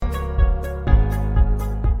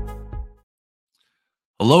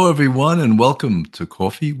Hello, everyone, and welcome to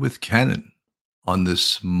Coffee with Cannon on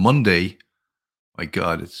this Monday. My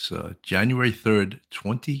God, it's January 3rd,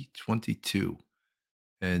 2022.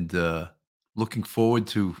 And looking forward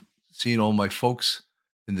to seeing all my folks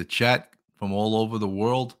in the chat from all over the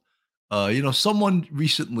world. Someone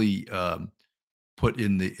recently put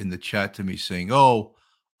in the chat to me saying, "Oh,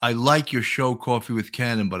 I like your show, Coffee with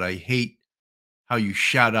Cannon, but I hate how you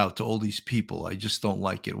shout out to all these people. I just don't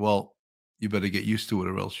like it." Well, you better get used to it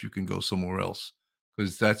or else you can go somewhere else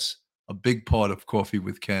because that's a big part of Coffee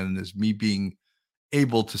with Cannon is me being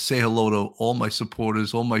able to say hello to all my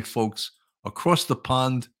supporters, all my folks across the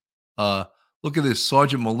pond. Uh, Look at this.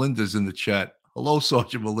 Sergeant Melinda's in the chat. Hello,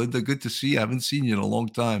 Sergeant Melinda. Good to see you. I haven't seen you in a long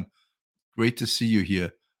time. Great to see you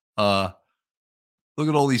here. Uh, Look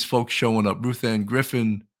at all these folks showing up. Ruth Ann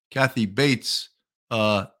Griffin, Kathy Bates,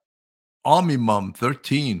 uh, Army Mom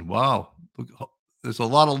 13. Wow. There's a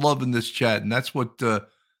lot of love in this chat, and that's what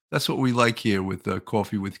we like here with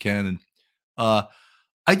Coffee with Cannon. Uh,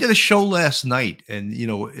 I did a show last night, and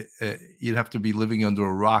you'd have to be living under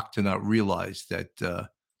a rock to not realize that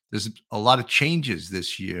there's a lot of changes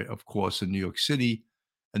this year, of course, in New York City,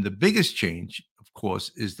 and the biggest change, of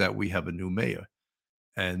course, is that we have a new mayor.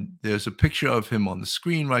 And there's a picture of him on the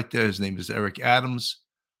screen right there. His name is Eric Adams.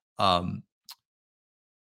 Um,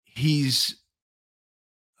 he's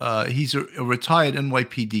he's a retired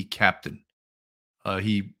NYPD captain.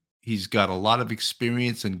 He's got a lot of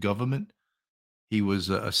experience in government. He was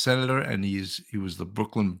a senator, and he was the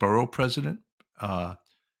Brooklyn borough president, uh,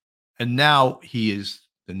 and now he is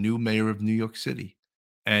the new mayor of New York City.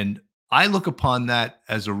 And I look upon that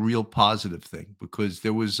as a real positive thing because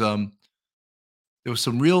there was some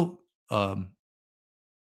real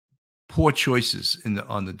poor choices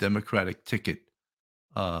on the Democratic ticket.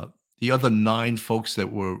 Uh, the other nine folks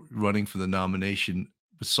that were running for the nomination,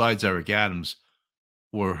 besides Eric Adams,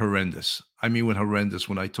 were horrendous. I mean, when horrendous,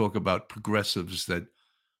 when I talk about progressives that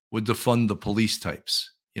would defund the police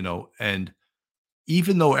types, and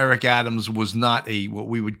even though Eric Adams was not a what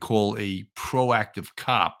we would call a proactive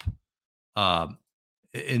cop, um,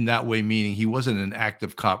 in that way, meaning he wasn't an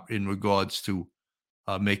active cop in regards to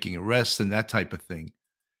making arrests and that type of thing.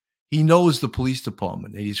 He knows the police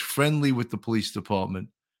department. And he's friendly with the police department,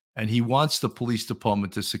 and he wants the police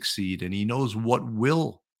department to succeed, and he knows what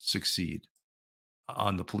will succeed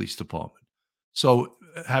on the police department. So,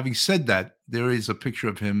 having said that, there is a picture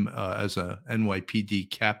of him as a NYPD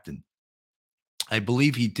captain. I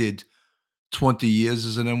believe he did 20 years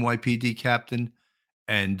as an NYPD captain,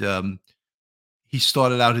 and he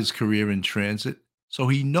started out his career in transit. So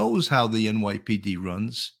he knows how the NYPD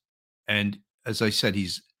runs. And as I said,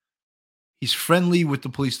 he's friendly with the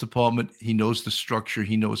police department. He knows the structure.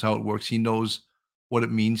 He knows how it works. He knows what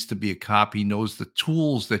it means to be a cop. He knows the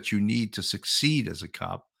tools that you need to succeed as a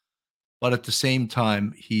cop. But at the same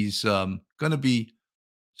time, he's going to be,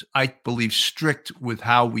 I believe, strict with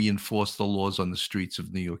how we enforce the laws on the streets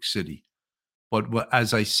of New York City. But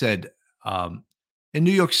as I said, um, in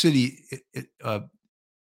New York City,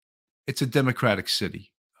 it's a democratic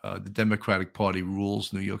city. The Democratic Party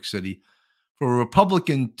rules New York City. For a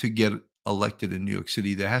Republican to get elected in New York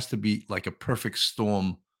City, there has to be like a perfect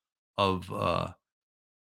storm of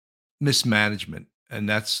mismanagement. And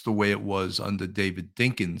that's the way it was under David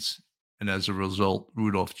Dinkins. And as a result,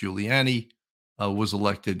 Rudolph Giuliani was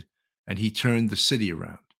elected, and he turned the city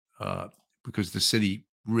around uh, because the city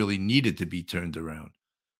really needed to be turned around.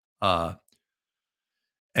 Uh,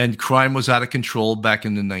 and crime was out of control back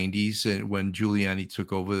in the 90s and when Giuliani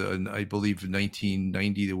took over. And I believe in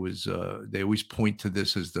 1990, there was, they always point to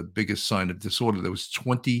this as the biggest sign of disorder. There was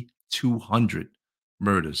 2,200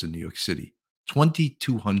 murders in New York City,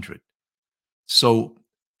 2,200. So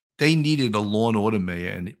they needed a law and order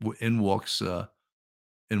mayor, and in walks, and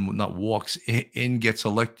not walks, in gets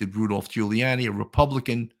elected Rudolph Giuliani, a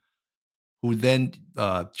Republican, who then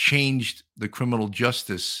changed the criminal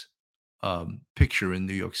justice picture in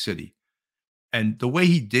New York City. And the way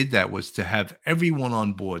he did that was to have everyone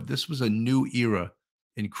on board. This was a new era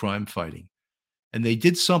in crime fighting. And they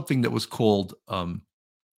did something that was called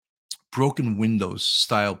broken windows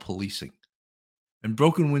style policing. And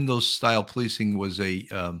broken windows style policing was a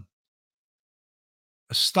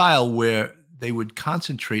style where they would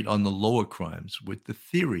concentrate on the lower crimes with the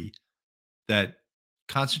theory that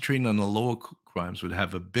concentrating on the lower crimes would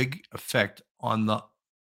have a big effect on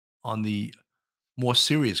the more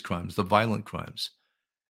serious crimes, the violent crimes.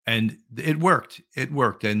 And it worked. It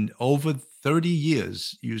worked. And over 30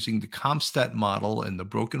 years, using the Comstat model and the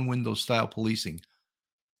broken window style policing,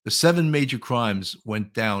 the seven major crimes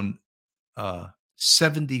went down uh,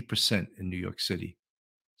 70% in New York City.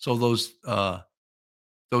 So those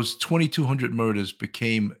those 2,200 murders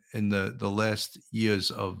became in the last years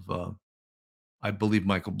of, I believe,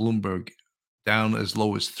 Michael Bloomberg, down as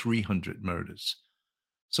low as 300 murders.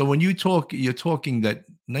 So when you're talking that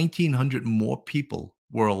 1,900 more people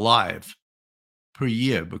were alive per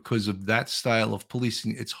year because of that style of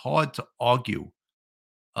policing. It's hard to argue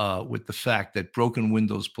with the fact that broken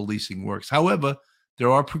windows policing works. However,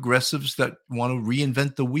 there are progressives that want to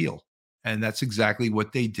reinvent the wheel, and that's exactly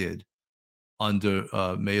what they did under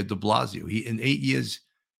Mayor De Blasio. He in 8 years,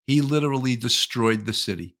 he literally destroyed the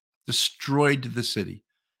city,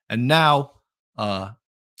 and now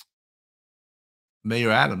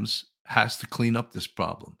Mayor Adams has to clean up this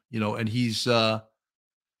problem. And he's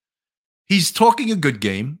talking a good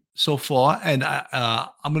game so far, and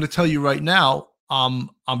I'm going to tell you right now, I'm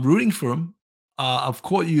rooting for him. Of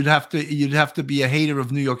course, you'd have to be a hater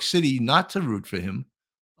of New York City not to root for him.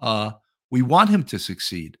 We want him to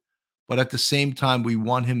succeed, but at the same time, we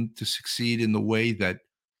want him to succeed in the way that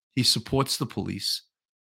he supports the police.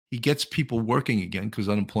 He gets people working again because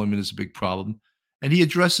unemployment is a big problem, and he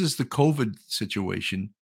addresses the COVID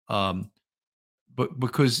situation. But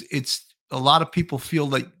because it's a lot of people feel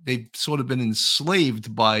like they've sort of been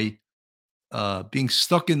enslaved by being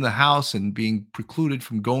stuck in the house and being precluded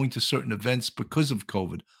from going to certain events because of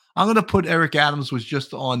COVID. I'm going to put Eric Adams was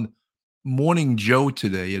just on Morning Joe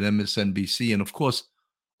today at MSNBC, and of course,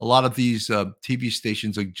 a lot of these TV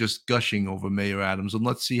stations are just gushing over Mayor Adams. And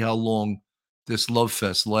let's see how long this love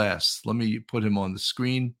fest lasts. Let me put him on the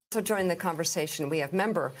screen. So join the conversation. We have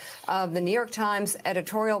member of the New York Times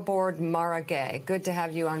editorial board, Mara Gay. Good to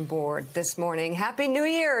have you on board this morning. Happy New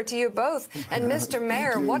Year to you both. And Mr.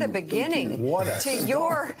 Mayor, what a beginning to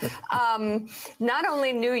your not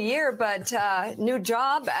only new year, but new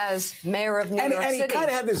job as mayor of New York City. And he kind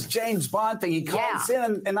of had this James Bond thing. He calls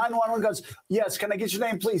in and 911 goes, yes, can I get your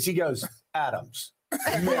name, please? He goes, Adams.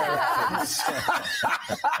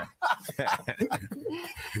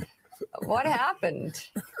 What happened?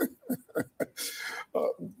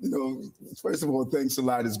 First of all, thanks a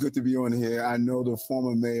lot. It's good to be on here. I know the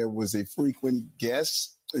former mayor was a frequent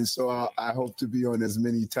guest, and so I hope to be on as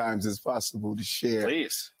many times as possible to share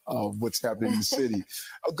what's happening in the city.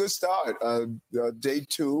 A good start, day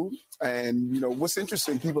two. And, what's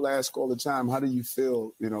interesting, people ask all the time, how do you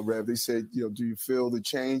feel, Rev? They say, do you feel the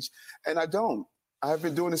change? And I don't. I've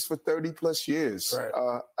been doing this for 30 plus years.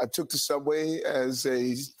 Right. I took the subway as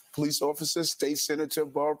a police officer, state senator,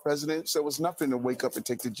 borough president. So it was nothing to wake up and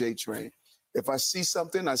take the J train. If I see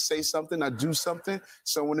something, I say something, I do something,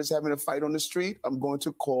 someone is having a fight on the street, I'm going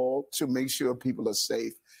to call to make sure people are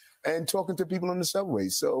safe and talking to people on the subway.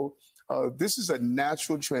 So this is a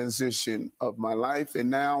natural transition of my life.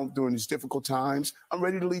 And now during these difficult times, I'm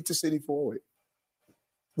ready to lead the city forward.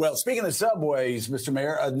 Well, speaking of subways, Mr.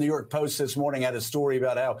 Mayor, New York Post this morning had a story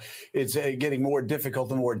about how it's getting more difficult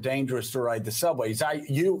and more dangerous to ride the subways.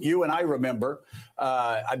 You and I remember,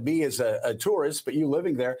 me as a tourist, but you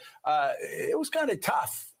living there, it was kind of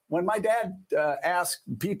tough. When my dad asked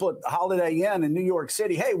people at Holiday Inn in New York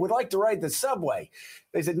City, hey, would like to ride the subway?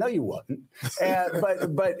 They said, no, you wouldn't.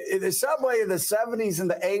 But the subway in the 70s and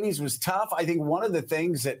the 80s was tough. I think one of the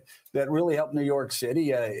things that really helped New York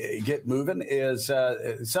City get moving is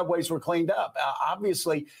subways were cleaned up.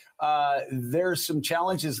 Obviously, there's some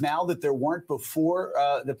challenges now that there weren't before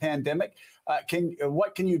the pandemic.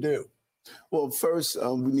 What can you do? Well, first,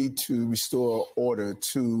 we need to restore order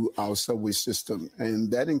to our subway system,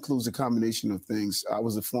 and that includes a combination of things. I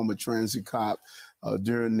was a former transit cop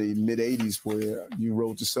during the mid-'80s where you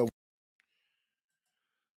rode the subway.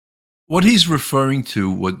 What he's referring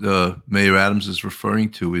to, what Mayor Adams is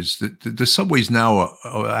referring to, is that the subways now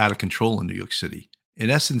are out of control in New York City.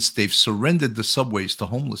 In essence, they've surrendered the subways to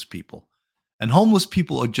homeless people. And homeless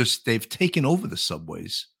people they've taken over the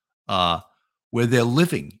subways where they're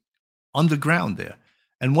living underground there.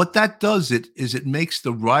 And what that does is it makes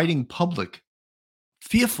the riding public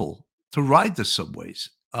fearful to ride the subways.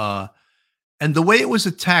 And the way it was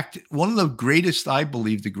attacked, one of the greatest, I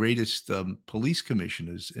believe, the greatest police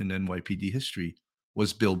commissioners in NYPD history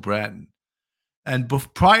was Bill Bratton. And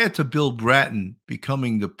prior to Bill Bratton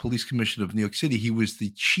becoming the police commissioner of New York City, he was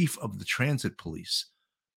the chief of the transit police.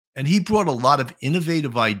 And he brought a lot of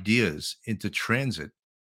innovative ideas into transit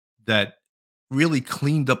that really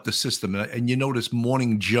cleaned up the system. And you notice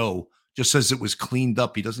Morning Joe just says it was cleaned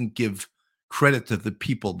up. He doesn't give credit to the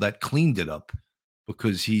people that cleaned it up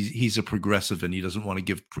because he's a progressive and he doesn't want to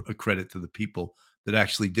give credit to the people that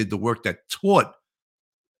actually did the work, that taught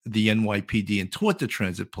the NYPD and taught the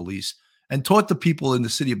transit police and taught the people in the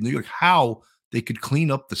city of New York how they could clean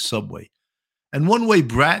up the subway. And one way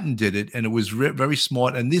Bratton did it, and it was very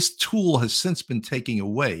smart, and this tool has since been taken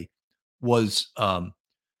away, was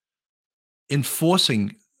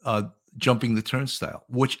enforcing jumping the turnstile,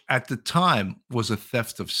 which at the time was a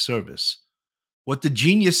theft of service. What the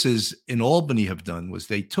geniuses in Albany have done was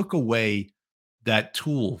they took away that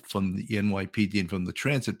tool from the NYPD and from the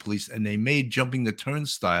transit police, and they made jumping the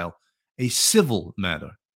turnstile a civil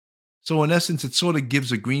matter. So in essence, it sort of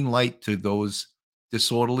gives a green light to those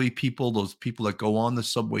disorderly people, those people that go on the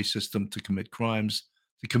subway system to commit crimes,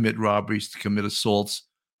 to commit robberies, to commit assaults,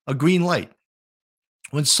 a green light.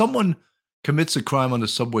 When someone commits a crime on the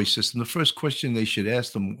subway system, the first question they should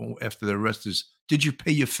ask them after their arrest is, did you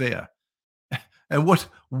pay your fare? And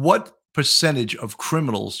what percentage of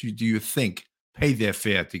criminals do you think pay their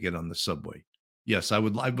fare to get on the subway? Yes, I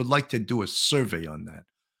would like to do a survey on that.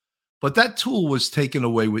 But that tool was taken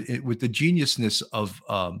away with the geniusness of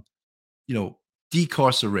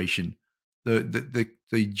decarceration, the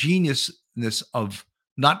geniusness of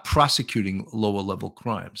not prosecuting lower level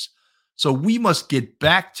crimes. So we must get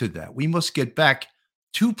back to that. We must get back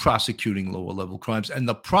to prosecuting lower level crimes. And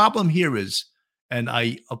the problem here is, and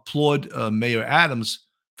I applaud Mayor Adams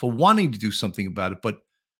for wanting to do something about it, but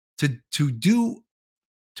to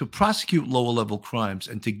prosecute lower level crimes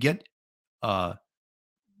and to get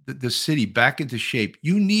the city back into shape,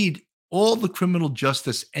 you need all the criminal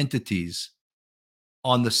justice entities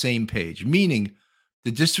on the same page, meaning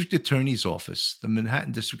the district attorney's office, the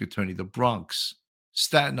Manhattan district attorney, the Bronx,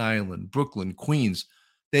 Staten Island, Brooklyn, Queens,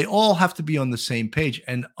 they all have to be on the same page.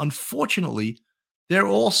 And unfortunately, they're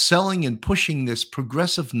all selling and pushing this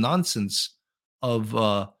progressive nonsense of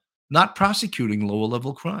not prosecuting lower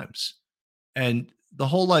level crimes. And the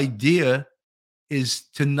whole idea is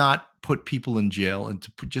to not put people in jail and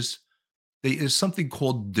to put there's something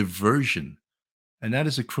called diversion. And that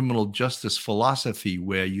is a criminal justice philosophy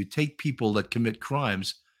where you take people that commit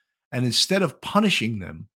crimes and instead of punishing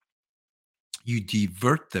them, you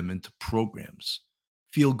divert them into programs,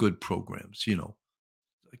 feel-good programs,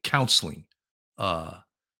 counseling,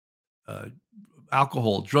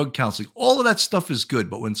 alcohol, drug counseling, all of that stuff is good.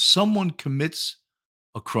 But when someone commits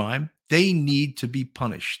a crime, they need to be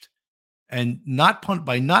punished. And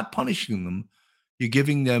by not punishing them, you're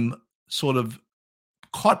giving them sort of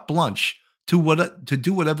carte blanche to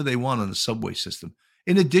do whatever they want on the subway system.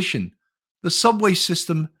 In addition, the subway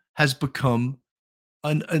system has become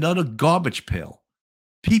another garbage pail.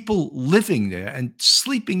 People living there and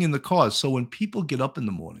sleeping in the cars. So when people get up in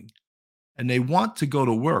the morning and they want to go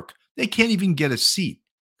to work, they can't even get a seat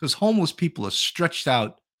because homeless people are stretched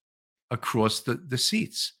out across the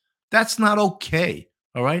seats. That's not okay.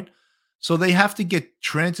 All right. So they have to get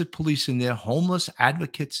transit police in there, homeless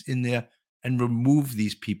advocates in there, and remove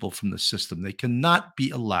these people from the system. They cannot be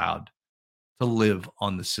allowed to live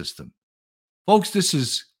on the system. Folks, this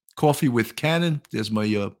is Coffee with Cannon. There's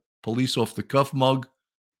my police off the cuff mug.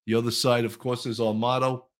 The other side, of course, is our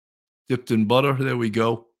motto, dipped in butter. There we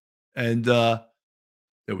go. And there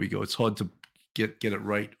we go. It's hard to get it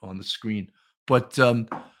right on the screen. But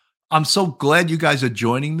I'm so glad you guys are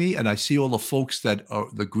joining me. And I see all the folks that are,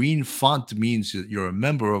 the green font means that you're a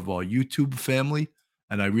member of our YouTube family.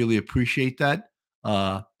 And I really appreciate that.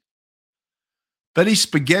 Betty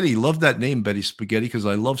Spaghetti, love that name, Betty Spaghetti, because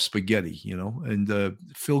I love spaghetti, And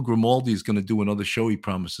Phil Grimaldi is going to do another show. He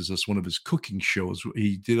promises us one of his cooking shows.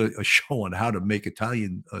 He did a show on how to make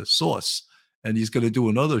Italian sauce, and he's going to do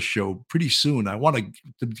another show pretty soon. I want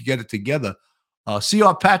to get it together.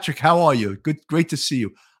 C.R. Patrick, how are you? Great to see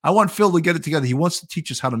you. I want Phil to get it together. He wants to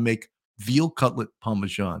teach us how to make veal cutlet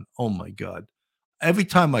parmesan. Oh my God. Every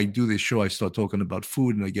time I do this show, I start talking about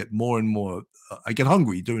food and I get more and more, I get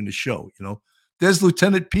hungry during the show, There's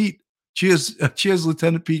Lieutenant Pete. Cheers,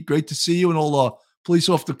 Lieutenant Pete. Great to see you and all our police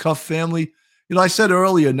off the cuff family. I said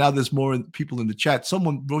earlier, now there's more people in the chat.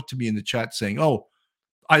 Someone wrote to me in the chat saying, oh,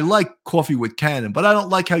 I like Coffee with Cannon, but I don't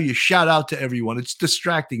like how you shout out to everyone. It's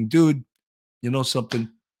distracting. Dude, you know something?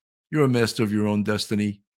 You're a master of your own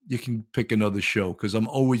destiny. You can pick another show because I'm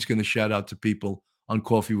always going to shout out to people on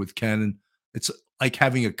Coffee with Cannon. It's like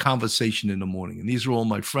having a conversation in the morning. And these are all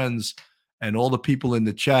my friends and all the people in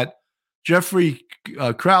the chat. Jeffrey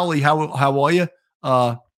Crowley, how are you?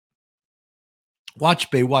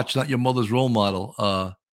 Watch, Bay, watch, not your mother's role model.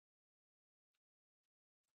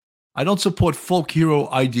 I don't support folk hero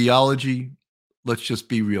ideology. Let's just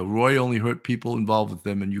be real. Roy only hurt people involved with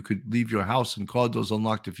them, and you could leave your house and car doors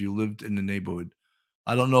unlocked if you lived in the neighborhood.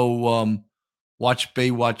 I don't know, watch,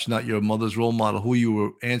 Bay, watch, not your mother's role model, who you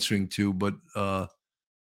were answering to, but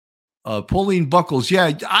Pauline Buckles,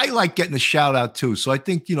 yeah, I like getting a shout out too. So I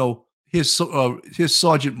think, here's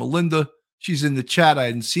Sergeant Melinda. she's in the chat. I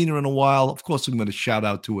hadn't seen her in a while. Of course, I'm going to shout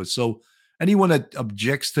out to her. So anyone that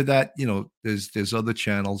objects to that, there's other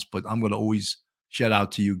channels, but I'm going to always shout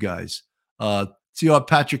out to you guys. CR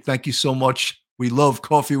Patrick, thank you so much. We love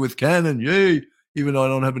Coffee with Cannon. Yay. Even though I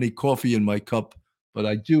don't have any coffee in my cup, but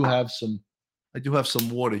I do have some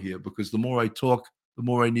water here, because the more I talk, the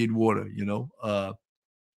more I need water,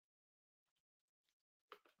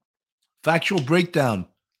 Factual breakdown.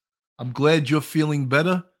 I'm glad you're feeling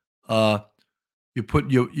better. You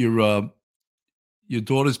put your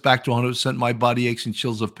daughter's back to 100%. My body aches and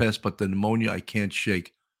chills have passed, but the pneumonia I can't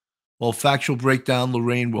shake. Well, factual breakdown,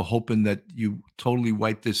 Lorraine, we're hoping that you totally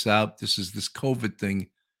wipe this out. This COVID thing.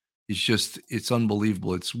 It's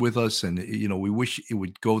unbelievable. It's with us, and we wish it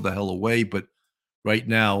would go the hell away, but right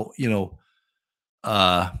now,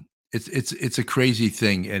 it's a crazy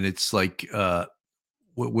thing, and it's like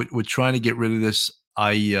we're trying to get rid of this.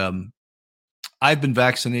 I've been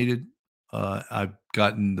vaccinated. I've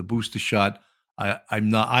gotten the booster shot.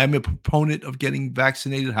 I'm a proponent of getting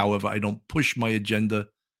vaccinated. However, I don't push my agenda.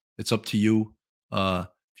 It's up to you if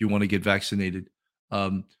you want to get vaccinated.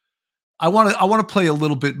 I want to play a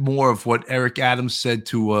little bit more of what Eric Adams said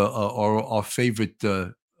to our favorite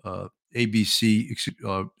ABC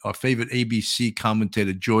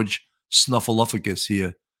commentator, George Snuffleupagus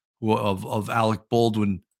here, of Alec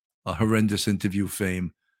Baldwin, horrendous interview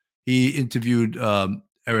fame. He interviewed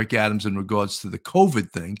Eric Adams in regards to the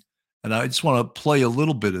COVID thing, and I just want to play a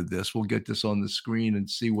little bit of this. We'll get this on the screen and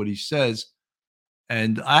see what he says.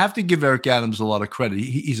 And I have to give Eric Adams a lot of credit.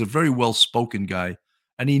 He's a very well-spoken guy,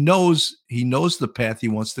 and he knows the path he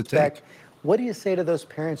wants to take. What do you say to those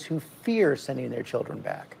parents who fear sending their children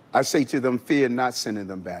back? I say to them, fear not sending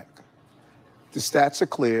them back. The stats are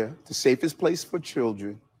clear. The safest place for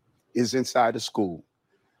children is inside a school.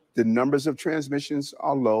 The numbers of transmissions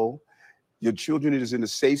are low. Your children is in a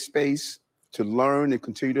safe space to learn and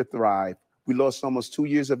continue to thrive. We lost almost 2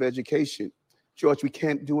 years of education. George, we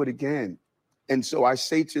can't do it again. And so I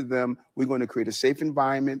say to them, we're going to create a safe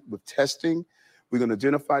environment with testing. We're going to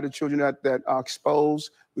identify the children that are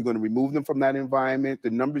exposed. We're going to remove them from that environment. The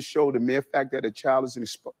numbers show the mere fact that a child is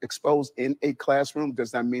exposed in a classroom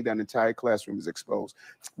does not mean that an entire classroom is exposed.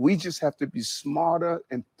 We just have to be smarter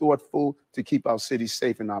and thoughtful to keep our cities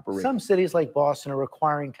safe and operating. Some cities like Boston are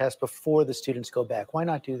requiring tests before the students go back. Why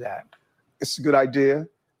not do that? It's a good idea.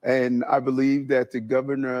 And I believe that the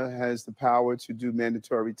governor has the power to do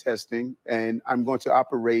mandatory testing, and I'm going to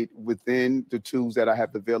operate within the tools that I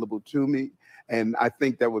have available to me. And I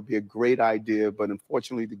think that would be a great idea, but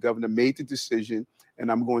unfortunately the governor made the decision,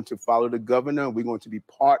 and I'm going to follow the governor. We're going to be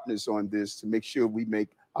partners on this to make sure we make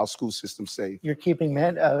our school system safe. You're keeping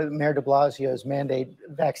Mayor de Blasio's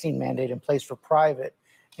vaccine mandate in place for private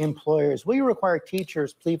employers. Will you require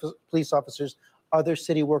teachers, police officers, other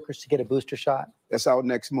city workers to get a booster shot? That's our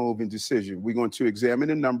next move and decision. We're going to examine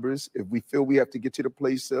the numbers. If we feel we have to get to the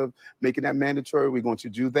place of making that mandatory, we're going to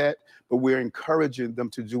do that. But we're encouraging them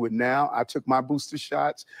to do it now. I took my booster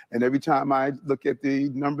shots, and every time I look at the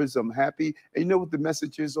numbers, I'm happy. And you know what the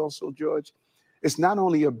message is also, George? It's not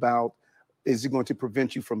only about, is it going to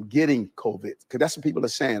prevent you from getting COVID? Because that's what people are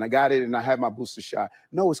saying. I got it and I have my booster shot.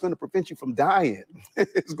 No, it's going to prevent you from dying.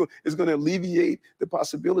 It's going to alleviate the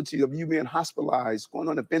possibility of you being hospitalized, going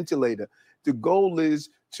on a ventilator. The goal is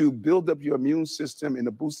to build up your immune system, and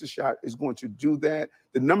the booster shot is going to do that.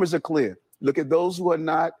 The numbers are clear. Look at those who are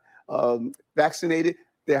not vaccinated,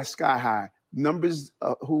 they're sky high. Numbers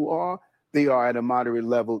who are, they are at a moderate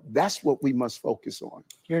level. That's what we must focus on.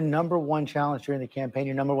 Your number one challenge during the campaign,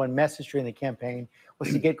 your number one message during the campaign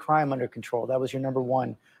was to get crime under control. That was your number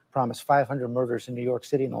one promise, 500 murders in New York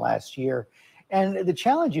City in the last year. And the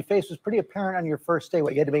challenge you faced was pretty apparent on your first day.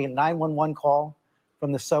 You had to make a 911 call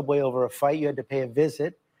from the subway over a fight. You had to pay a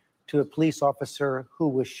visit to a police officer who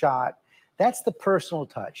was shot. That's the personal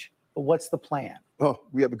touch. But what's the plan? Oh,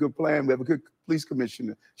 we have a good plan. We have a good police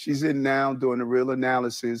commissioner. She's in now doing a real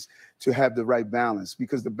analysis to have the right balance,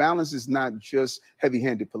 because the balance is not just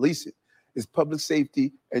heavy-handed policing. It's public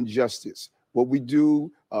safety and justice. What we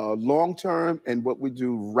do long-term and what we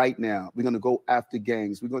do right now. We're going to go after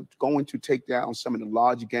gangs. We're going to take down some of the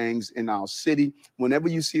large gangs in our city. Whenever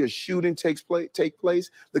you see a shooting take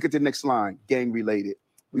place, look at the next line, gang-related.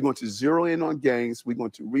 We're going to zero in on gangs. We're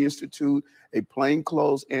going to reinstitute a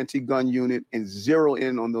plainclothes anti-gun unit and zero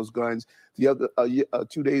in on those guns. The other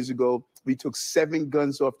 2 days ago, we took 7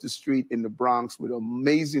 guns off the street in the Bronx with an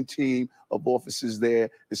amazing team of officers there.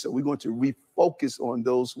 And so we're going to refocus on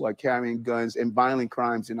those who are carrying guns and violent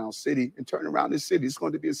crimes in our city and turn around this city. It's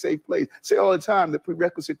going to be a safe place. I say all the time, the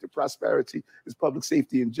prerequisite to prosperity is public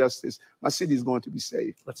safety and justice. My city is going to be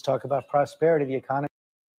safe. Let's talk about prosperity, the economy.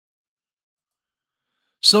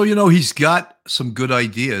 So, he's got some good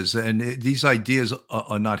ideas, and these ideas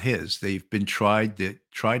are not his. They've been tried. They're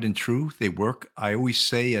tried and true. They work. I always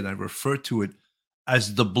say, and I refer to it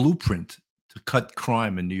as the blueprint to cut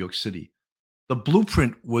crime in New York City. The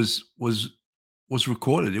blueprint was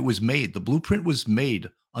recorded. It was made. The blueprint was made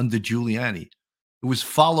under Giuliani. It was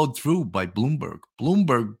followed through by Bloomberg.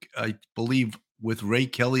 Bloomberg, I believe, with Ray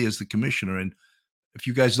Kelly as the commissioner. And if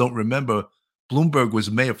you guys don't remember, Bloomberg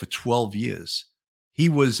was mayor for 12 years. He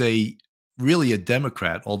was really a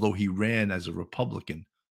Democrat, although he ran as a Republican.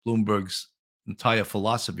 Bloomberg's entire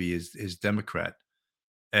philosophy is Democrat,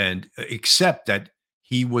 and except that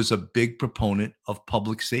he was a big proponent of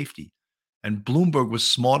public safety. And Bloomberg was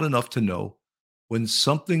smart enough to know when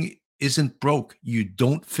something isn't broke, you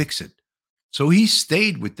don't fix it. So he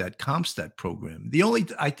stayed with that CompStat program.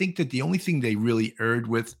 I think that the only thing they really erred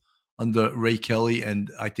with under Ray Kelly, and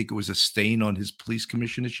I think it was a stain on his police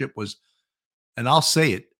commissionership, was, and I'll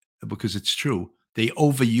say it because it's true, they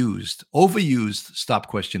overused stop,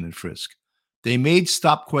 question, and frisk. They made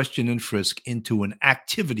stop, question, and frisk into an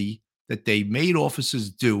activity that they made officers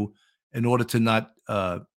do in order to not,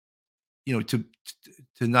 to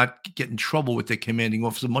not get in trouble with their commanding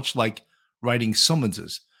officer, much like writing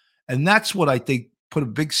summonses. And that's what I think put a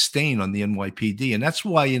big stain on the NYPD. And that's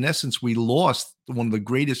why, in essence, we lost one of the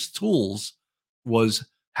greatest tools, was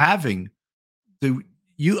having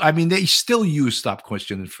they still use stop,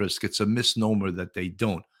 question, and frisk. It's a misnomer that they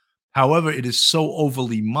don't. However, it is so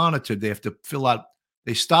overly monitored. They have to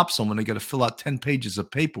they stop someone, they got to fill out 10 pages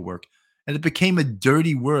of paperwork. And it became a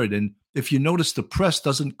dirty word. And if you notice, the press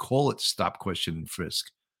doesn't call it stop, question, and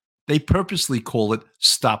frisk. They purposely call it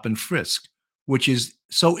stop and frisk, which is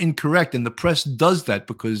so incorrect. And the press does that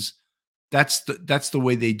because that's the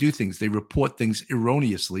way they do things. They report things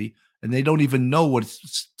erroneously, and they don't even know what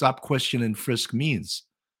stop, question, and frisk means.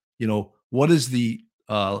 What is the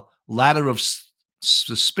ladder of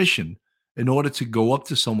suspicion in order to go up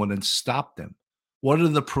to someone and stop them? What are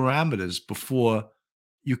the parameters before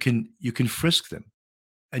you can frisk them?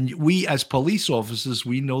 And we, as police officers,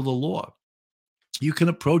 we know the law. You can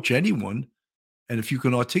approach anyone, and if you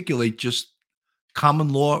can articulate just common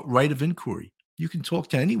law right of inquiry, you can talk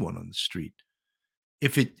to anyone on the street.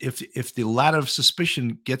 If the ladder of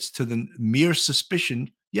suspicion gets to the mere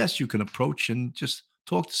suspicion, yes, you can approach and just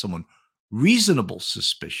talk to someone. Reasonable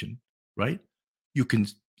suspicion, right? You can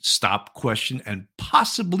stop, question, and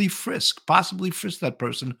possibly frisk that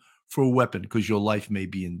person for a weapon because your life may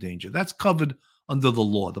be in danger. That's covered under the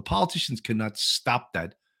law. The politicians cannot stop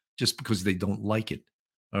that just because they don't like it.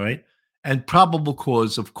 All right. And probable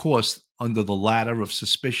cause, of course, under the ladder of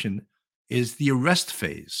suspicion is the arrest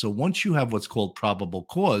phase. So once you have what's called probable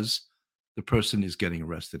cause, the person is getting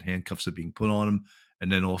arrested. Handcuffs are being put on them.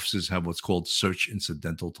 And then officers have what's called search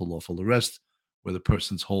incidental to lawful arrest, where the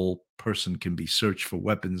person's whole person can be searched for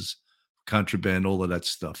weapons, contraband, all of that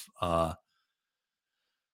stuff.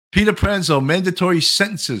 Peter Pranzo, mandatory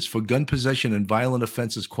sentences for gun possession and violent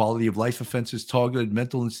offenses, quality of life offenses, targeted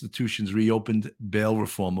mental institutions, reopened bail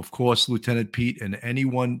reform. Of course, Lieutenant Pete, and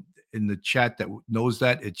anyone in the chat that knows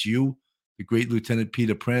that, it's you, the great Lieutenant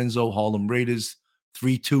Peter Pranzo, Harlem Raiders,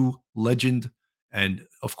 3-2 legend, and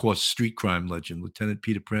of course, street crime legend, Lieutenant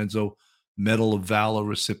Peter Pranzo, Medal of Valor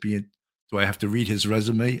recipient. Do I have to read his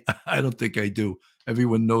resume? I don't think I do.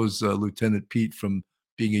 Everyone knows Lieutenant Pete from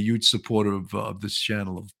being a huge supporter of this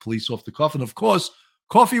channel of Police Off the Cuff. And of course,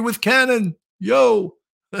 Coffee with Cannon. Yo,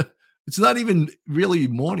 it's not even really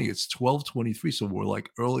morning. It's 12:23. So we're like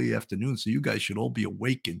early afternoon. So you guys should all be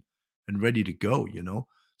awake and ready to go,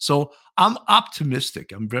 So I'm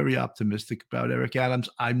optimistic. I'm very optimistic about Eric Adams.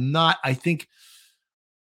 I think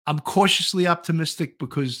I'm cautiously optimistic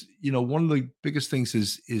because, one of the biggest things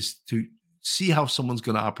is to see how someone's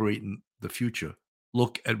going to operate in the future.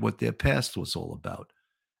 Look at what their past was all about.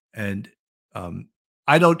 And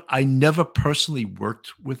I never personally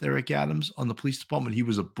worked with Eric Adams on the police department. He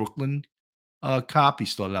was a Brooklyn cop. He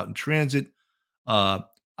started out in transit.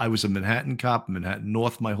 I was a Manhattan cop, Manhattan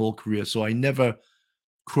North my whole career. So I never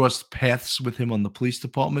crossed paths with him on the police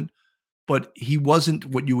department, but he wasn't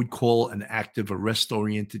what you would call an active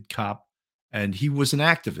arrest-oriented cop. And he was an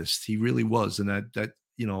activist. He really was. And that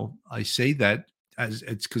I say that as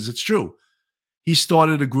it's because it's true. He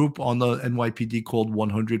started a group on the NYPD called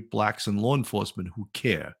 100 Blacks in Law Enforcement Who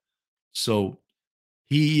Care. So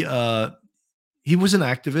he was an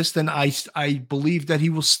activist, and I believe that he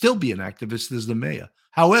will still be an activist as the mayor.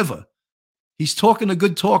 However, he's talking a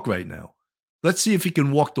good talk right now. Let's see if he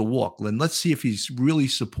can walk the walk, Lynn. Let's see if he really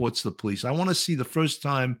supports the police. I want to see the first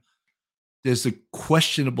time there's a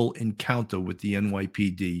questionable encounter with the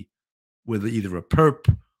NYPD with either a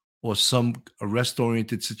perp or some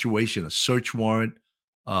arrest-oriented situation, a search warrant,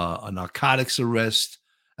 a narcotics arrest,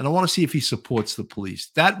 and I want to see if he supports the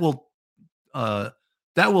police. That will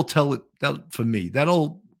tell it that for me.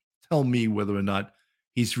 That'll tell me whether or not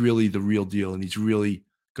he's really the real deal and he's really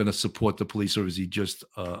going to support the police, or is he just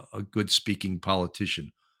a good speaking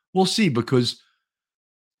politician? We'll see, because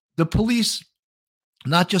the police,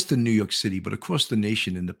 not just in New York City, but across the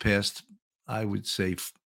nation in the past, I would say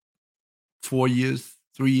 4 years,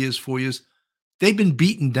 3 years, 4 years, they've been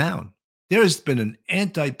beaten down. There has been an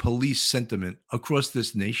anti-police sentiment across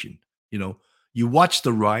this nation. You know, you watch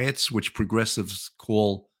the riots, which progressives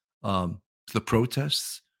call the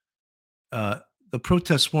protests. The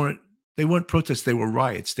protests weren't protests, they were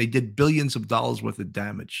riots. They did billions of dollars worth of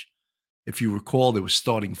damage. If you recall, they were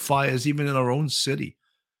starting fires even in our own city.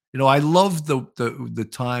 You know, I love the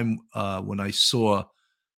time when I saw,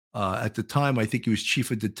 at the time, I think he was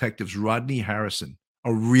chief of detectives, Rodney Harrison,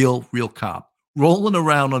 a real cop, rolling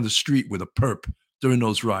around on the street with a perp during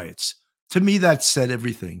those riots. To me, that said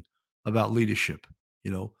everything about leadership.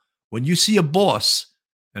 You know, when you see a boss,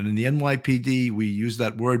 and in the NYPD, we use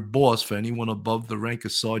that word boss for anyone above the rank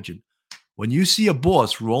of sergeant. When you see a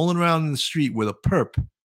boss rolling around in the street with a perp,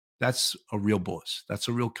 that's a real boss. That's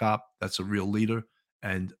a real cop. That's a real leader.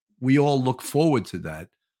 And we all look forward to that,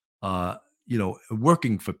 you know,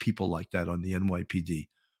 working for people like that on the NYPD,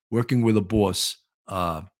 working with a boss.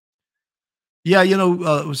 Yeah, you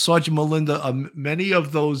know, Sergeant Melinda, many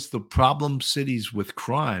of the problem cities with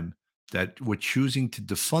crime that were choosing to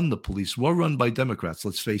defund the police were run by Democrats.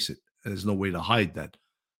 Let's face it. There's no way to hide that.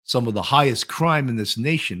 Some of the highest crime in this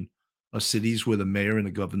nation are cities where the mayor and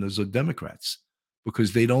the governors are Democrats,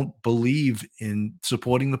 because they don't believe in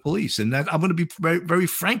supporting the police. And that, I'm going to be very, very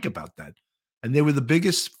frank about that. And they were the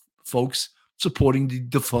biggest folks supporting the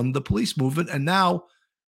defund the police movement. And now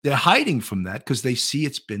they're hiding from that because they see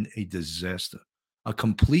it's been a disaster, a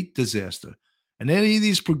complete disaster. And any of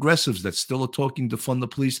these progressives that still are talking defund the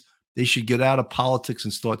police, they should get out of politics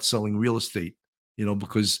and start selling real estate, you know,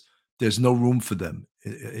 because there's no room for them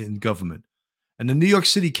in government. And the New York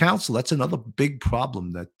City Council, that's another big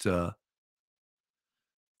problem that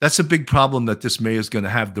that's a big problem that this mayor is going to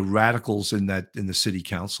have. The radicals in the city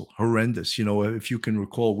council, horrendous. You know, if you can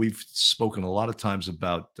recall, we've spoken a lot of times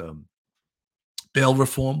about bail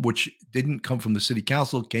reform, which didn't come from the city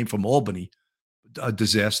council, it came from Albany, a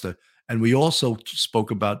disaster. And we also spoke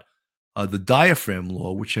about the diaphragm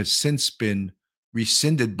law, which has since been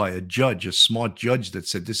rescinded by a judge, a smart judge that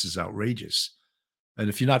said this is outrageous. And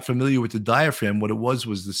if you're not familiar with the diaphragm, what it was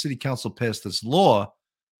the city council passed this law,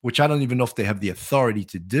 which I don't even know if they have the authority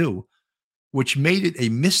to do, which made it a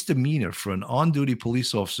misdemeanor for an on-duty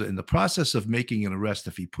police officer in the process of making an arrest.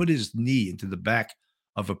 If he put his knee into the back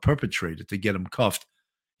of a perpetrator to get him cuffed,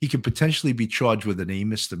 he could potentially be charged with a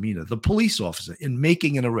misdemeanor. The police officer in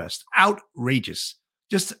making an arrest, outrageous,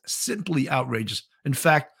 just simply outrageous. In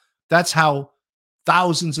fact, that's how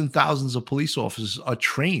thousands and thousands of police officers are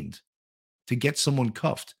trained to get someone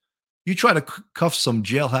cuffed. You try to cuff some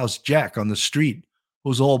jailhouse jack on the street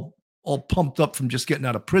who's all pumped up from just getting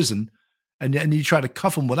out of prison, and you try to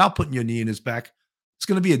cuff him without putting your knee in his back, it's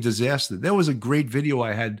going to be a disaster. There was a great video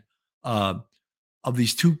I had of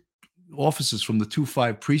these two officers from the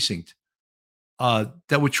 2-5 precinct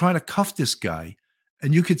that were trying to cuff this guy,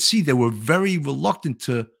 and you could see they were very reluctant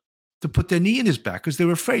to put their knee in his back because they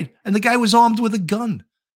were afraid. And the guy was armed with a gun.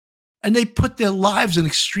 And they put their lives in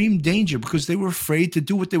extreme danger because they were afraid to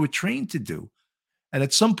do what they were trained to do. And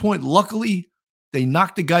at some point, luckily, they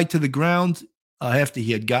knocked the guy to the ground after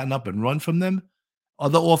he had gotten up and run from them.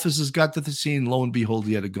 Other officers got to the scene. Lo and behold,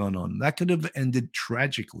 he had a gun on him. That could have ended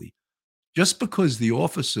tragically just because the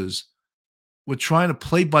officers were trying to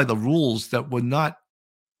play by the rules that were not,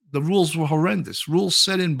 the rules were horrendous. Rules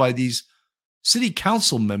set in by these city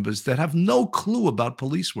council members that have no clue about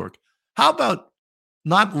police work. How about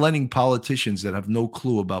not letting politicians that have no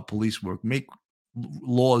clue about police work make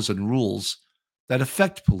laws and rules that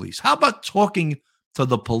affect police? How about talking to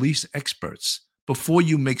the police experts before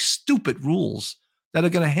you make stupid rules that are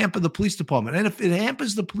going to hamper the police department? And if it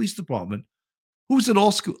hampers the police department, who's it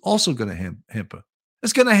also going to hamper?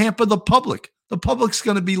 It's going to hamper the public. The public's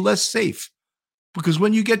going to be less safe because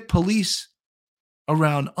when you get police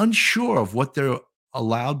around unsure of what they're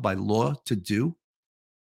allowed by law to do,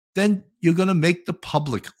 then you're going to make the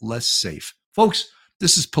public less safe. Folks,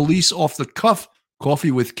 this is Police Off the Cuff,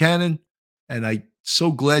 Coffee with Cannon, and I'm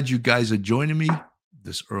so glad you guys are joining me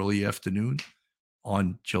this early afternoon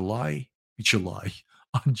on January.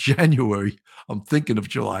 I'm thinking of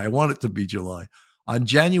July. I want it to be July. On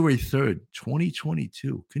January 3rd,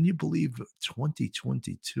 2022. Can you believe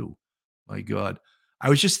 2022? My God. I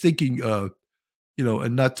was just thinking,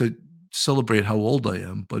 and not to celebrate how old I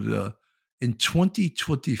am, but in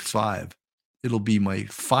 2025, it'll be my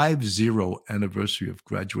 50 anniversary of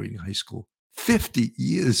graduating high school. 50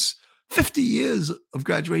 years, 50 years of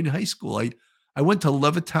graduating high school. I went to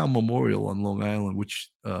Levittown Memorial on Long Island,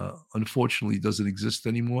 which unfortunately doesn't exist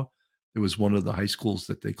anymore. It was one of the high schools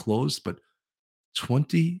that they closed, but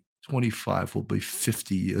 2025 will be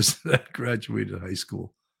 50 years that I graduated high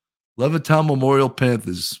school. Levittown Memorial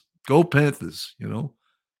Panthers. Go Panthers,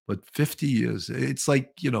 But 50 years. It's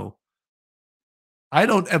like, I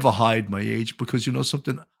don't ever hide my age because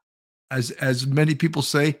something, as many people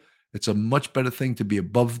say, it's a much better thing to be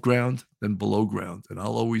above ground than below ground. And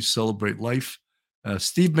I'll always celebrate life.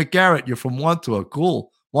 Steve McGarrett, you're from Wantua.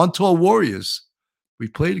 Cool. Wantua Warriors. We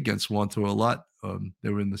played against Wantua a lot. They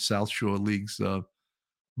were in the South Shore Leagues.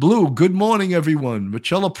 Blue, good morning, everyone.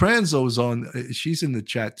 Michela Pranzo is on. She's in the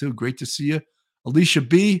chat, too. Great to see you. Alicia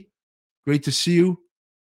B., great to see you.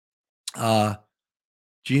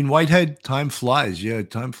 Gene Whitehead, time flies. Yeah,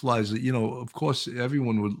 time flies. Of course,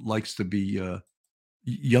 everyone likes to be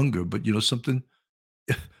younger, but something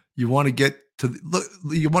you want to get to.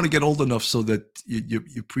 You want to get old enough so that you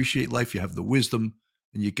appreciate life. You have the wisdom,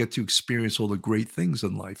 and you get to experience all the great things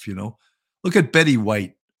in life. Look at Betty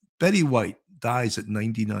White. Betty White dies at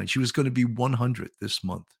 99. She was going to be 100 this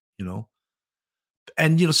month.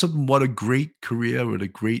 And something. What a great career with a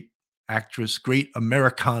great actress, great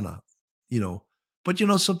Americana. But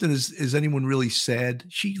something, is anyone really sad?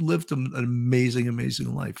 She lived an amazing,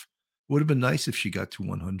 amazing life. It would have been nice if she got to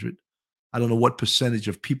 100. I don't know what percentage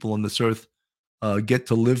of people on this earth get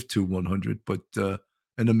to live to 100, but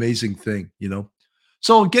an amazing thing,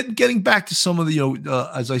 So getting back to some of the,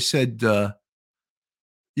 as I said,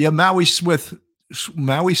 Maui Swift,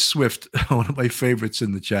 one of my favorites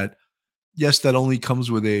in the chat. Yes, that only comes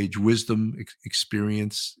with age, wisdom,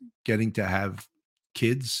 experience, getting to have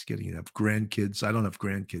kids, getting to have grandkids. I don't have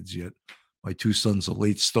grandkids yet. My two sons are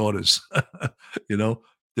late starters.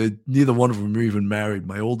 Neither one of them are even married.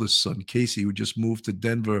 My oldest son, Casey, who just moved to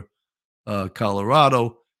Denver,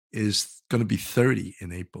 Colorado, is going to be 30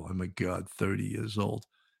 in April. Oh my God, 30 years old.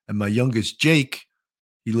 And my youngest, Jake,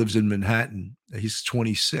 he lives in Manhattan. He's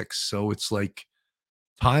 26. So it's like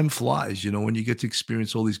time flies, when you get to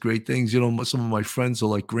experience all these great things. Some of my friends are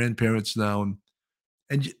like grandparents now.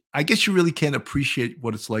 And I guess you really can't appreciate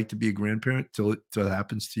what it's like to be a grandparent till it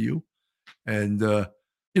happens to you. And,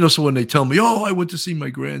 so when they tell me, oh, I went to see my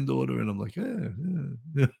granddaughter, and I'm like,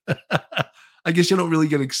 I guess you don't really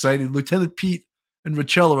get excited. Lieutenant Pete and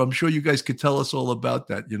Richella, I'm sure you guys could tell us all about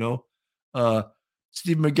that,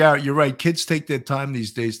 Steve McGarrett, you're right. Kids take their time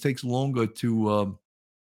these days. It takes longer to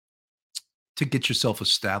get yourself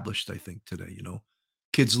established, I think, today,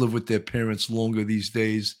 Kids live with their parents longer these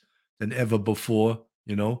days than ever before,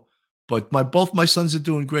 But both my sons are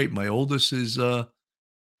doing great. My oldest is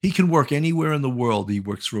he can work anywhere in the world. He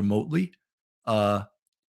works remotely, and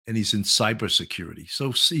he's in cybersecurity.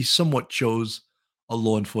 So he somewhat chose a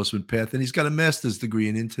law enforcement path, and he's got a master's degree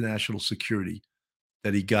in international security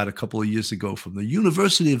that he got a couple of years ago from the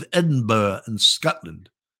University of Edinburgh in Scotland.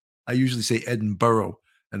 I usually say Edinburgh,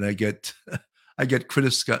 and I get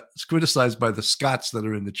criticized by the Scots that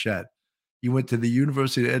are in the chat. He went to the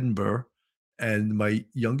University of Edinburgh, and my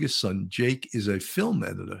youngest son, Jake, is a film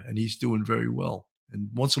editor, and he's doing very well. And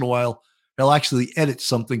once in a while, he'll actually edit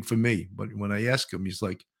something for me. But when I ask him, he's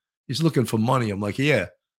looking for money. I'm like, yeah,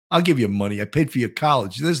 I'll give you money. I paid for your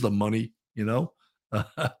college. There's the money,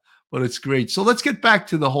 But it's great. So let's get back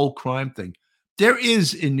to the whole crime thing. There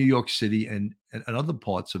is in New York City and other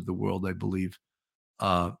parts of the world, I believe,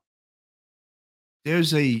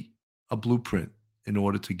 there's a blueprint in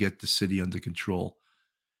order to get the city under control.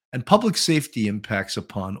 And public safety impacts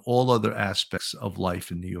upon all other aspects of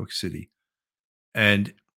life in New York City.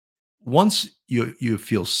 And once you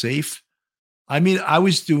feel safe, I mean, I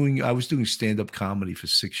was doing stand-up comedy for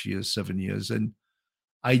 6 years, 7 years, and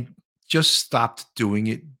I just stopped doing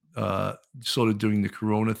it sort of during the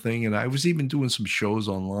Corona thing. And I was even doing some shows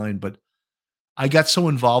online, but I got so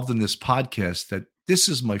involved in this podcast that this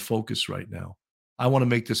is my focus right now. I want to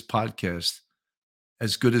make this podcast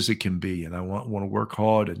as good as it can be. And I want to work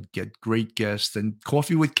hard and get great guests. And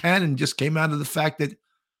Coffee with Cannon just came out of the fact that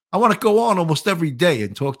I want to go on almost every day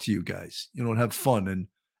and talk to you guys, and have fun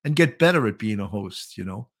and get better at being a host,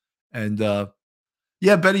 And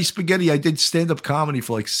Betty Spaghetti, I did stand-up comedy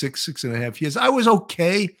for like 6.5 years. I was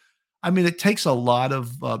okay. I mean, it takes a lot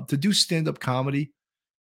of, to do stand-up comedy,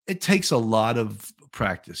 it takes a lot of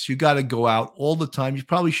practice. You got to go out all the time. You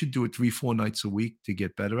probably should do it 3-4 nights a week to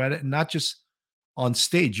get better at it. And not just on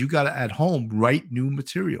stage. You got to, at home, write new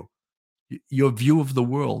material. your view of the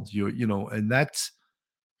world, and that's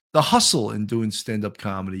the hustle in doing stand-up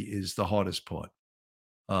comedy is the hardest part.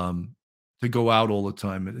 To go out all the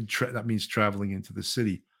time, and that means traveling into the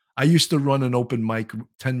city. I used to run an open mic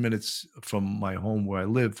 10 minutes from my home where I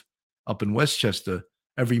live up in Westchester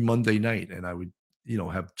every Monday night. And I would,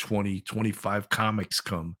 have 20, 25 comics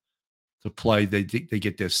come to play. They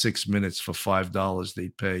get their 6 minutes for $5 they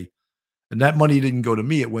pay. And that money didn't go to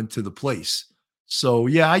me. It went to the place. So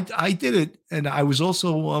yeah, I did it. And I was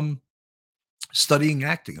also studying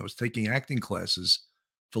acting. I was taking acting classes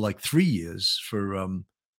for like 3 years and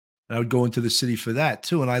I would go into the city for that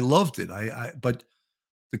too. And I loved it. But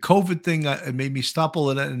the COVID thing, it made me stop all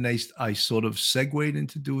of that. And I sort of segued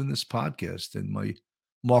into doing this podcast. And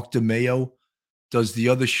Mark DeMeo does the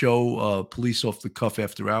other show, Police Off the Cuff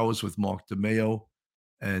After Hours with Mark DeMeo.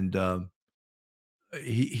 And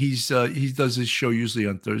he does his show usually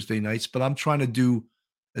on Thursday nights, but I'm trying to do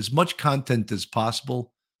as much content as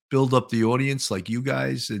possible, build up the audience like you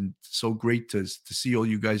guys. And so great to see all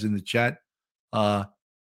you guys in the chat.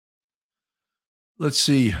 Let's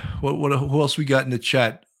see who else we got in the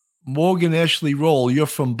chat. Morgan Ashley Roll, you're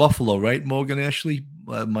from Buffalo, right? Morgan Ashley,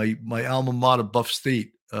 my alma mater, Buff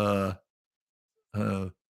State. Yeah,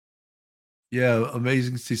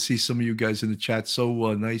 amazing to see some of you guys in the chat.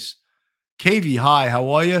 So nice. KV, hi,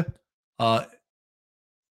 how are you?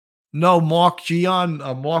 No, Mark Gian.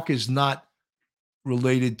 Mark is not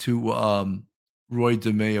related to Roy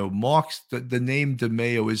DeMeo. The name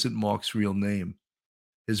DeMeo isn't Mark's real name.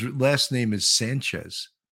 His last name is Sanchez,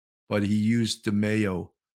 but he used DeMeo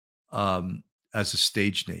as a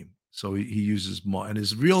stage name. So he uses Mark, and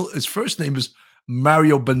his first name is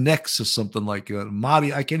Mario Benex or something like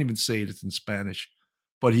Mario. I can't even say it. It's in Spanish,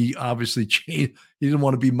 but he obviously changed. He didn't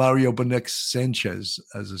want to be Mario Benex Sanchez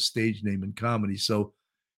as a stage name in comedy, so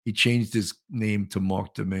he changed his name to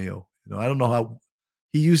Mark DeMeo. I don't know how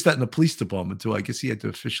he used that in the police department too. I guess he had to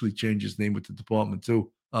officially change his name with the department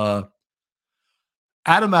too.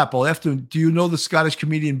 Adam Apple, do you know the Scottish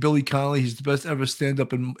comedian Billy Connolly? He's the best ever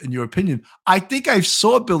stand-up in your opinion. I think I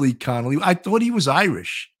saw Billy Connolly. I thought he was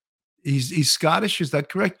Irish. He's Scottish. Is that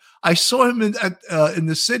correct? I saw him in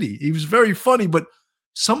the city. He was very funny, but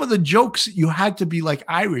some of the jokes you had to be like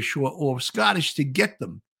Irish or Scottish to get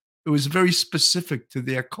them. It was very specific to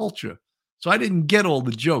their culture. So I didn't get all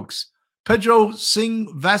the jokes. Pedro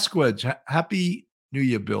Singh Vasquez. Happy New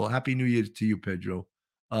Year, Bill. Happy New Year to you, Pedro.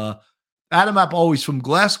 Adam App, always from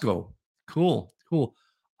Glasgow. Cool.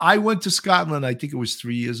 I went to Scotland, I think it was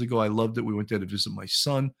 3 years ago. I loved it. We went there to visit my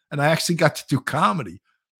son, and I actually got to do comedy.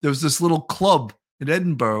 There was this little club in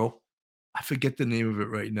Edinburgh. I forget the name of it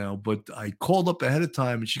right now, but I called up ahead of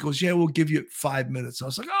time, and she goes, yeah, we'll give you 5 minutes. I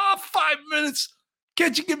was like, 5 minutes?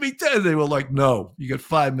 Can't you give me 10? They were like, no, you got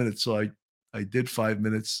 5 minutes. So I did 5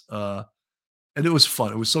 minutes, and it was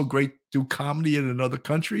fun. It was so great to do comedy in another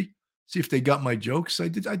country. See if they got my jokes. I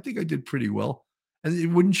think I did pretty well.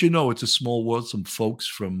 And wouldn't you know, it's a small world. Some folks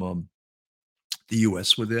from the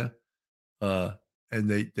U.S. were there, and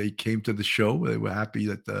they came to the show. They were happy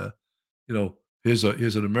that here's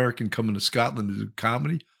an American coming to Scotland to do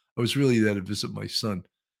comedy. I was really there to visit my son,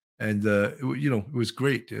 and it was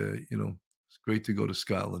great. It's great to go to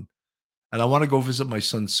Scotland, and I want to go visit my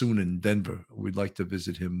son soon in Denver. We'd like to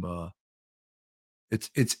visit him.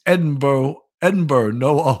 It's Edinburgh.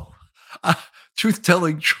 No.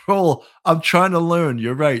 Truth-telling troll. I'm trying to learn.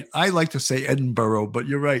 You're right. I like to say Edinburgh, but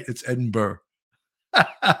you're right. It's Edinburgh.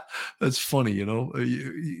 That's funny,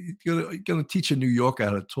 You're gonna teach a New Yorker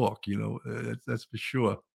how to talk, that's for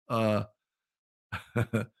sure.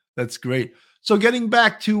 That's great. So getting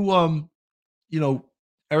back to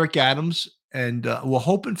Eric Adams, and we're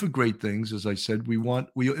hoping for great things. As I said, we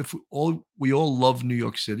all love New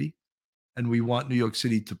York City, and we want New York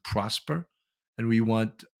City to prosper, and we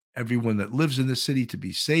want everyone that lives in the city to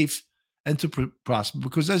be safe and to prosper,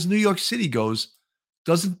 because as New York City goes,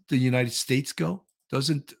 doesn't the United States go?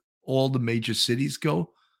 Doesn't all the major cities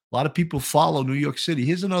go? A lot of people follow New York City.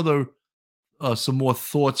 Here's some more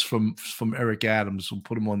thoughts from Eric Adams. We'll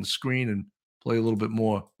put them on the screen and play a little bit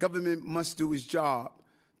more. Government must do its job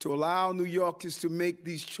to allow New Yorkers to make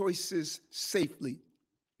these choices safely.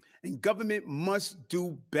 And government must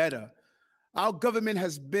do better. Our government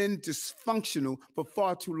has been dysfunctional for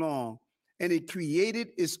far too long, and it created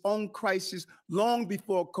its own crisis long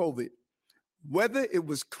before COVID. Whether it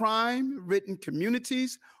was crime-ridden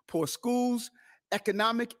communities, poor schools,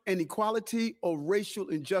 economic inequality, or racial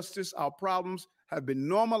injustice, our problems have been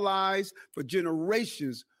normalized for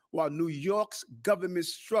generations, while New York's government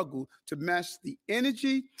struggled to match the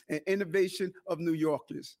energy and innovation of New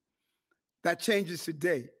Yorkers. That changes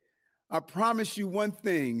today. I promise you one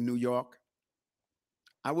thing, New York.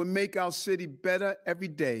 I will make our city better every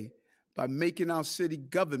day by making our city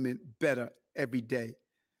government better every day.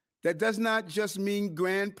 That does not just mean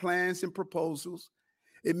grand plans and proposals.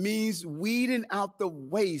 It means weeding out the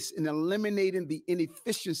waste and eliminating the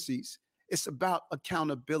inefficiencies. It's about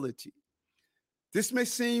accountability. This may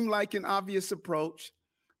seem like an obvious approach,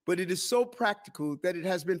 but it is so practical that it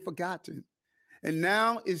has been forgotten. And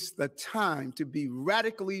now is the time to be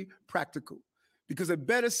radically practical, because a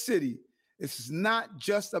better city is not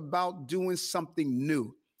just about doing something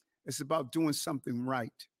new. It's about doing something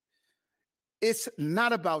right. It's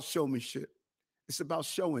not about showmanship. It's about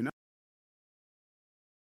showing up.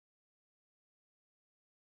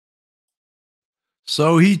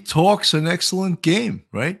 So he talks an excellent game,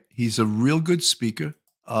 right? He's a real good speaker.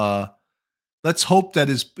 Let's hope that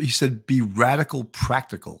he said be radical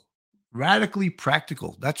practical. Radically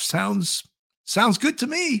practical. That sounds good to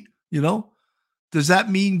me, you know? Does that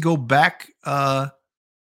mean go back to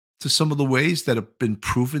some of the ways that have been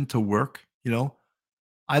proven to work, you know?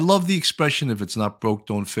 I love the expression, if it's not broke,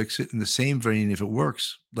 don't fix it. In the same vein, if it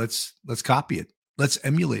works, let's copy it. Let's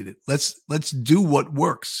emulate it. Let's do what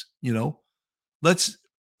works, you know? Let's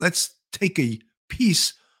take a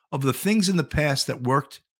piece of the things in the past that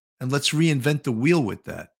worked and let's reinvent the wheel with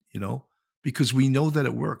that, you know, because we know that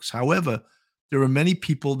it works. However, there are many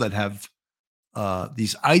people that have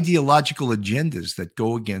these ideological agendas that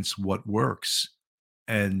go against what works.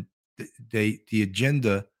 And the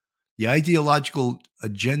ideological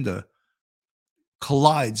agenda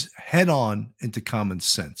collides head on into common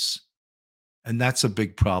sense. And that's a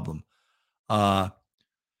big problem.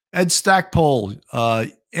 Ed Stackpole,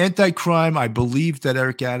 anti-crime. I believe that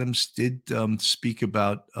Eric Adams did speak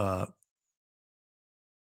about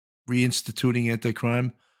reinstituting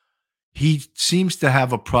anti-crime. He seems to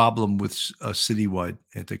have a problem with citywide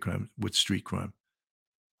anti-crime, with street crime.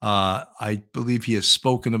 I believe he has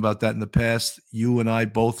spoken about that in the past. You and I,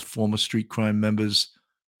 both former street crime members,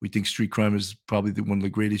 we think street crime is probably one of the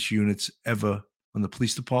greatest units ever on the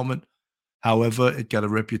police department. However, it got a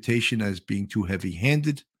reputation as being too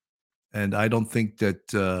heavy-handed. And I don't think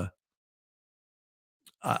that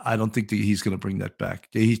he's going to bring that back.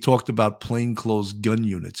 He talked about plainclothes gun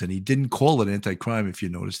units, and he didn't call it anti-crime. If you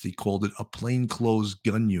noticed, he called it a plainclothes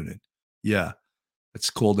gun unit. Yeah, it's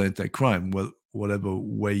called anti-crime. Well, whatever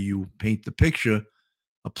way you paint the picture,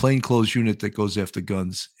 a plainclothes unit that goes after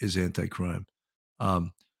guns is anti-crime.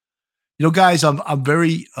 You know, guys, I'm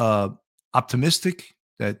very optimistic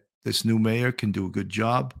that this new mayor can do a good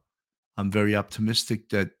job. I'm very optimistic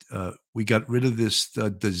that we got rid of this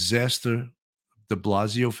disaster, de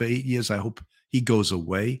Blasio, for 8 years. I hope he goes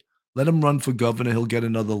away. Let him run for governor. He'll get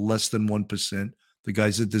another less than 1%. The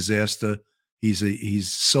guy's a disaster.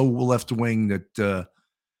 He's so left wing that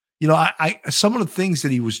you know, I some of the things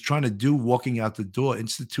that he was trying to do, walking out the door,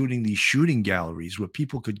 instituting these shooting galleries where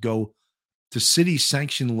people could go to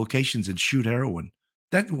city-sanctioned locations and shoot heroin.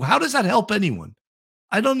 How does that help anyone?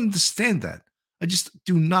 I don't understand that. I just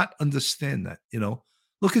do not understand that, you know.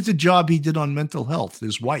 Look at the job he did on mental health,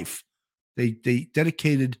 his wife. They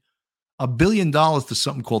dedicated $1 billion to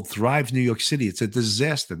something called Thrive New York City. It's a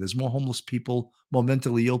disaster. There's more homeless people, more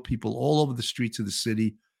mentally ill people all over the streets of the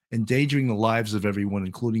city, endangering the lives of everyone,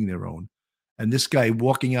 including their own. And this guy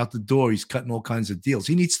walking out the door, he's cutting all kinds of deals.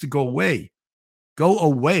 He needs to go away. Go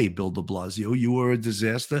away, Bill de Blasio. You were a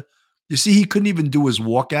disaster. You see, he couldn't even do his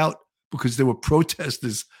walkout because there were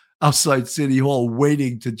protesters outside City Hall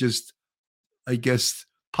waiting to just, I guess,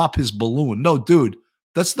 pop his balloon. No, dude,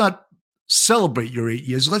 let's not celebrate your 8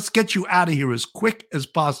 years. Let's get you out of here as quick as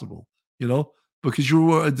possible, you know, because you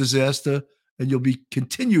were a disaster and you'll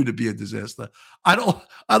continue to be a disaster. I don't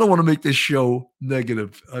want to make this show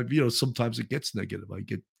negative. You know, sometimes it gets negative. I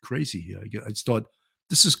get crazy here. I start,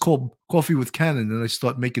 this is called Coffee with Cannon, and I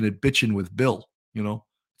start making it bitching with Bill, you know.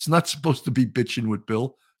 It's not supposed to be bitching with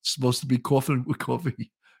Bill. It's supposed to be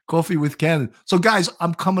coffee with Cannon. So, guys,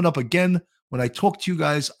 I'm coming up again. When I talk to you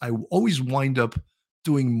guys, I always wind up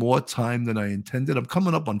doing more time than I intended. I'm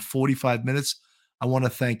coming up on 45 minutes. I want to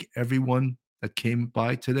thank everyone that came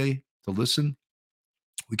by today to listen.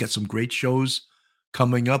 We got some great shows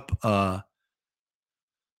coming up.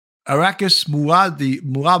 Arakis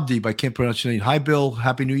Muabdi, I can't pronounce your name. Hi, Bill.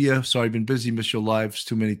 Happy New Year. Sorry, I've been busy. Missed your lives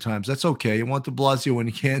too many times. That's okay. I want de Blasio in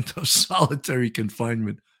hand of solitary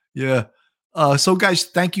confinement. Yeah. So, guys,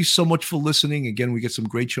 thank you so much for listening. Again, we get some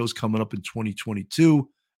great shows coming up in 2022.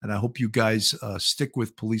 And I hope you guys stick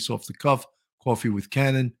with Police Off the Cuff, Coffee with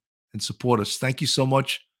Cannon, and support us. Thank you so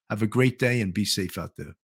much. Have a great day and be safe out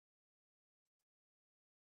there.